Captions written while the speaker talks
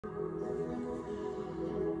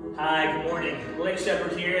Hi, good morning.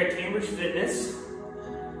 Shepard here at Cambridge Fitness.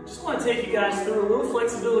 Just want to take you guys through a little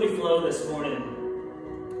flexibility flow this morning.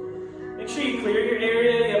 Make sure you clear your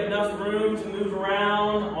area, you have enough room to move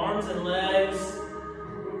around, arms and legs.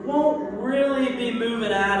 We won't really be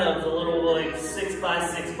moving out of the little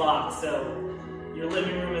 6x6 box, so your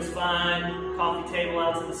living room is fine, coffee table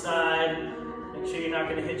out to the side. Make sure you're not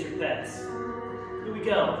going to hit your pets. Here we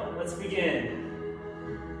go, let's begin.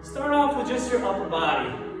 Start off with just your upper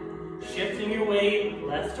body. Shifting your weight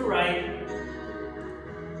left to right.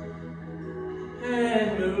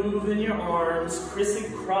 And moving your arms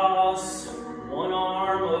crisscross, one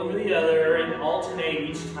arm over the other, and alternate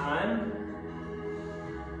each time.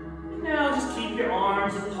 And now just keep your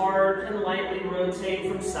arms apart and lightly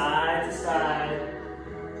rotate from side to side.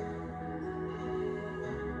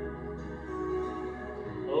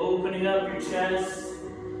 Opening up your chest,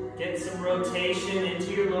 get some rotation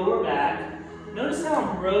into your lower back. Notice how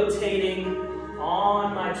I'm rotating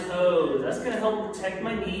on my toes. That's going to help protect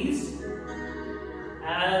my knees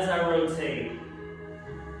as I rotate.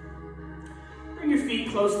 Bring your feet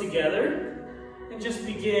close together and just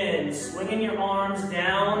begin swinging your arms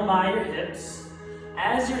down by your hips.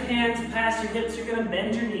 As your hands pass your hips, you're going to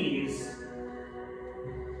bend your knees.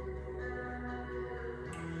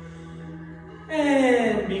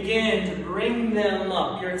 And begin to bring them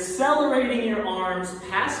up. You're accelerating your arms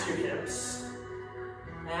past your hips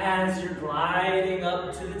as you're gliding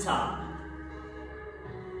up to the top.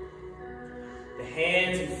 The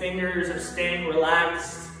hands and fingers are staying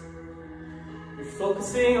relaxed. You're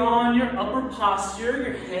focusing on your upper posture.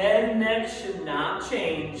 Your head and neck should not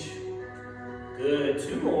change. Good,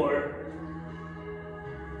 2 more.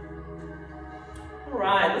 All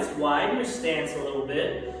right, let's widen your stance a little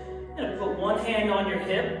bit. You're gonna put one hand on your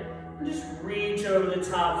hip and just reach over the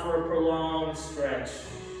top for a prolonged stretch.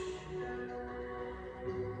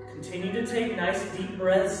 Continue to take nice deep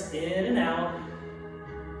breaths in and out.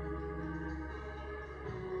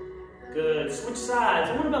 Good, switch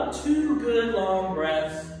sides. I want about 2 good long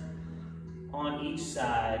breaths on each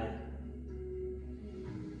side.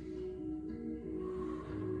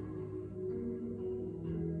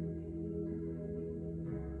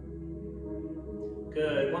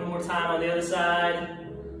 Good, one more time on the other side.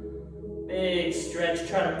 Big stretch,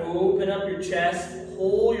 try to open up your chest,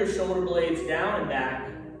 pull your shoulder blades down and back,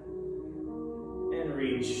 and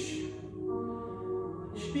reach.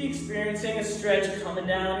 You should be experiencing a stretch coming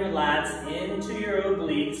down your lats into your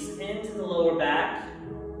obliques, into the lower back.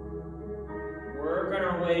 Working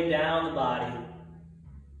our way down the body.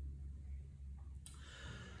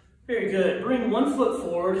 Very good. Bring 1 foot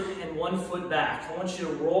forward and 1 foot back. I want you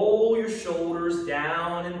to roll your shoulders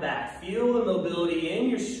down and back. Feel the mobility in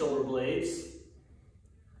your shoulder blades.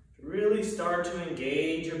 Really start to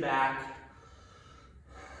engage your back.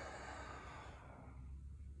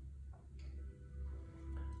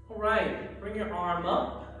 All right, bring your arm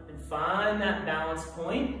up and find that balance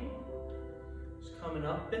point. Just coming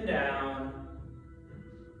up and down.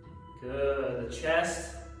 Good. The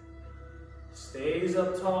chest stays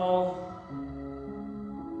up tall.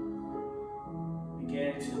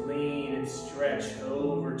 Begin to lean and stretch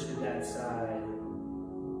over to that side.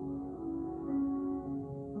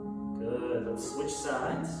 Good. Let's switch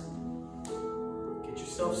sides. Get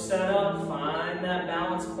yourself set up. Find that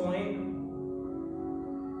balance point.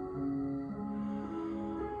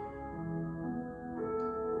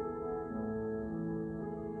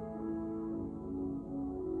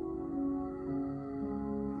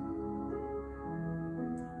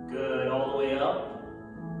 Good, all the way up.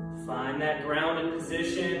 Find that grounded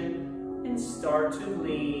position and start to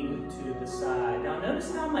lean to the side. Now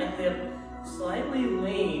notice how my hip slightly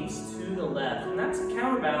leans to the left, and that's a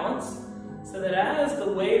counterbalance, so that as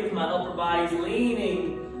the weight of my upper body is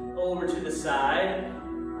leaning over to the side,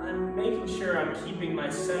 I'm making sure I'm keeping my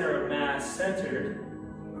center of mass centered.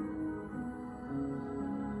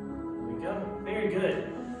 There we go, very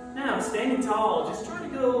good. Now, standing tall, just try to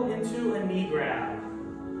go into a knee grab.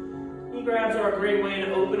 Knee grabs are a great way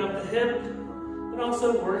to open up the hip, but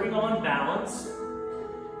also working on balance.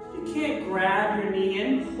 If you can't grab your knee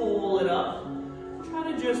in, pull it up.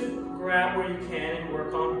 Try to just grab where you can and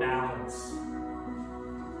work on balance.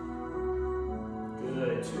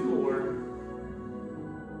 Good, 2 more.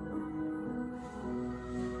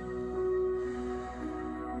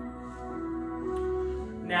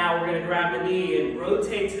 Now we're going to grab the knee and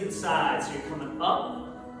rotate to the side. So you're coming up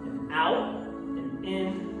and out and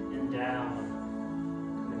in. Down,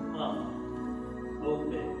 coming up,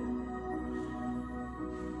 open,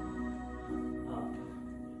 up,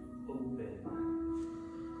 open.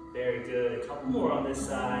 Very good. A couple more on this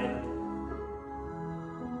side.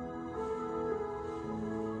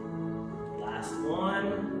 Last one.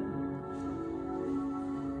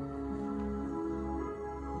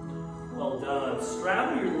 Well done.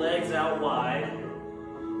 Straddle your legs out wide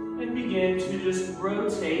and begin to just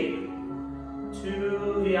rotate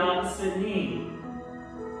to the opposite knee.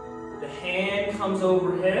 The hand comes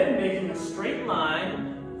overhead, making a straight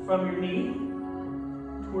line from your knee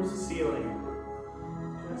towards the ceiling.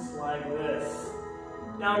 Just like this.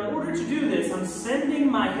 Now, in order to do this, I'm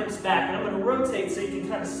sending my hips back, and I'm going to rotate so you can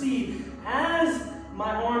kind of see as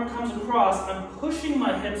my arm comes across, I'm pushing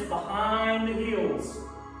my hips behind the heels.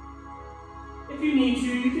 If you need to,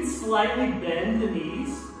 you can slightly bend the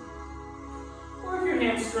knees. Or if your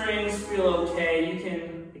hamstrings feel okay, you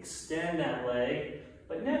can extend that leg,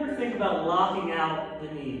 but never think about locking out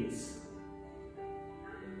the knees.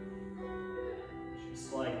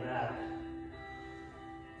 Just like that.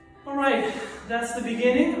 All right, that's the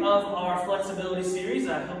beginning of our flexibility series.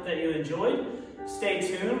 I hope that you enjoyed. Stay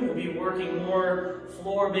tuned. We'll be working more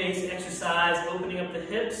floor-based exercise, opening up the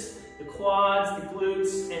hips, the quads, the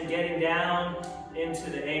glutes, and getting down into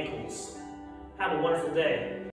the ankles. Have a wonderful day.